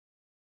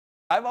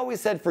I've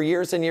always said for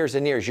years and years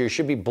and years, you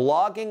should be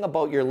blogging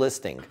about your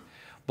listing.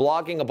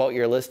 Blogging about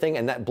your listing,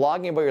 and that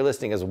blogging about your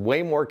listing is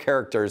way more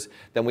characters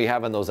than we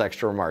have in those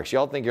extra remarks.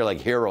 Y'all think you're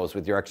like heroes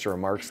with your extra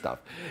remark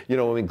stuff. You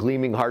know, I mean,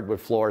 gleaming hardwood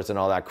floors and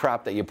all that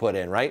crap that you put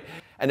in, right?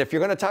 And if you're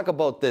going to talk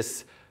about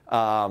this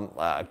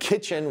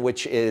kitchen,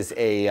 which is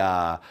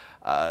a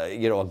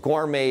you know, a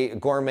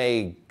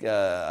gourmet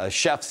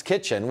chef's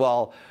kitchen,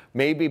 well,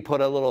 maybe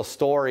put a little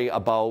story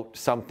about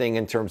something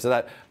in terms of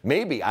that.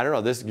 Maybe, I don't know,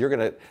 this, you're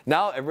gonna,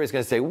 now everybody's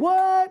gonna say,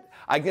 what?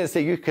 I'm gonna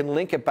say you can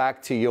link it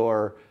back to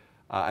your,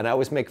 and I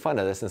always make fun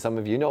of this, and some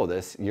of you know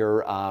this,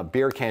 your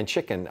beer can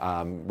chicken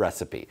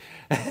recipe.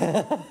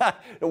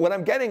 What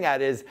I'm getting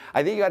at is,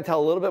 I think you gotta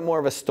tell a little bit more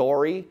of a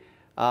story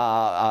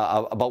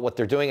about what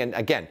they're doing. And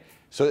again,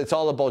 so it's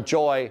all about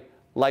joy,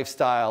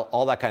 lifestyle,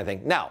 all that kind of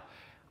thing. Now,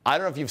 I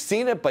don't know if you've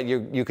seen it, but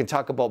you can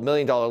talk about $1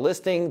 Million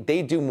Listing.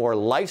 They do more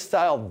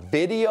lifestyle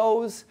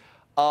videos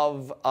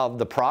of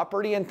the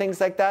property and things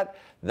like that.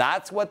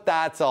 That's what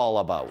that's all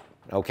about,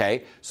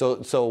 okay?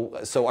 So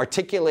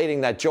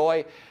articulating that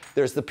joy.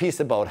 There's the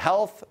piece about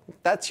health.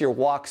 That's your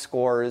walk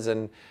scores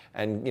and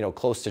you know,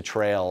 close to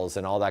trails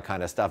and all that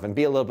kind of stuff. And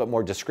be a little bit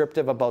more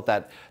descriptive about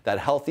that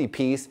healthy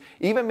piece.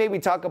 Even maybe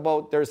talk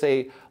about there's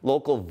a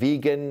local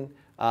vegan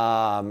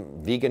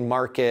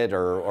market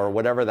or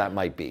whatever that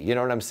might be. You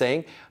know what I'm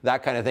saying?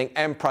 That kind of thing.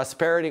 And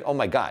prosperity, oh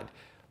my God.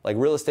 Like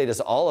real estate is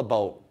all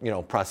about, you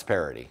know,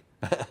 prosperity.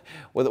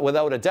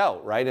 Without a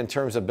doubt, right? In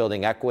terms of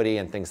building equity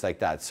and things like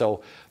that.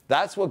 So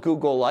that's what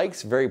Google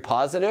likes, very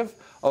positive,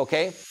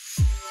 okay?